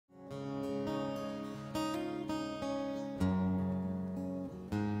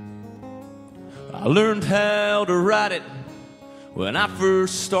I learned how to write it when I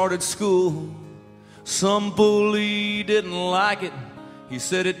first started school. Some bully didn't like it. He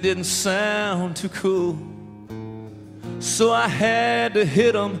said it didn't sound too cool. So I had to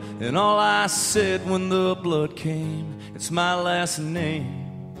hit him, and all I said when the blood came, it's my last name.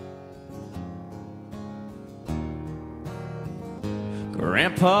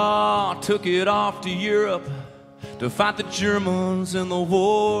 Grandpa took it off to Europe to fight the Germans in the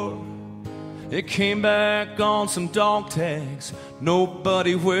war. It came back on some dog tags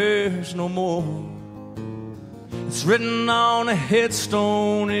nobody wears no more. It's written on a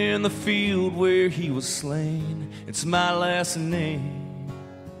headstone in the field where he was slain. It's my last name.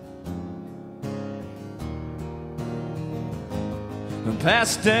 And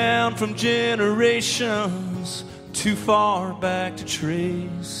passed down from generations too far back to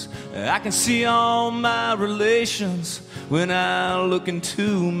trace. I can see all my relations when I look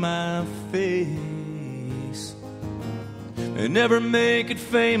into my face. They never make it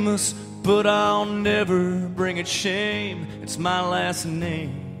famous, but I'll never bring it shame. It's my last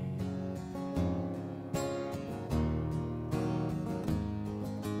name.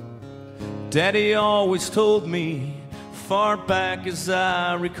 Daddy always told me, far back as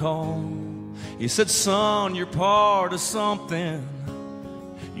I recall, he said, son, you're part of something.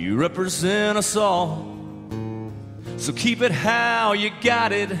 You represent us all. So keep it how you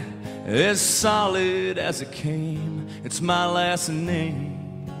got it, as solid as it came. It's my last name.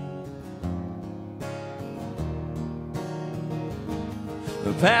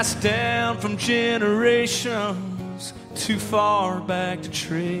 Passed down from generations too far back to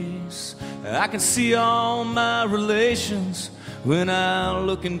trace. I can see all my relations when I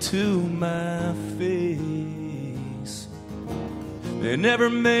look into my face. They never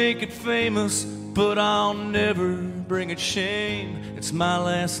make it famous, but I'll never bring it shame. It's my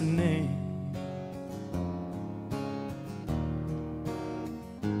last name.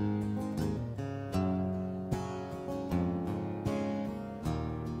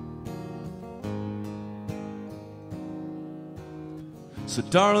 So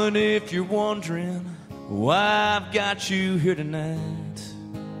darling, if you're wondering why I've got you here tonight,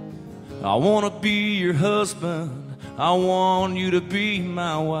 I want to be your husband, I want you to be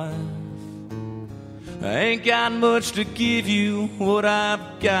my wife. I ain't got much to give you, what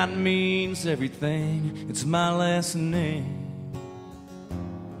I've got means everything. It's my last name.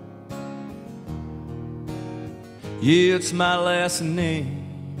 Yeah, it's my last name.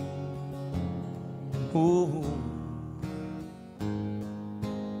 Oh.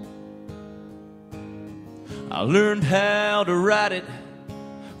 I learned how to write it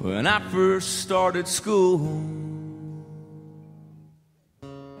when I first started school.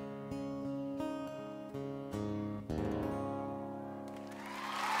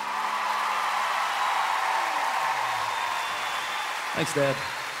 Thanks, Dad.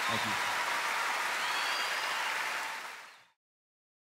 Thank you.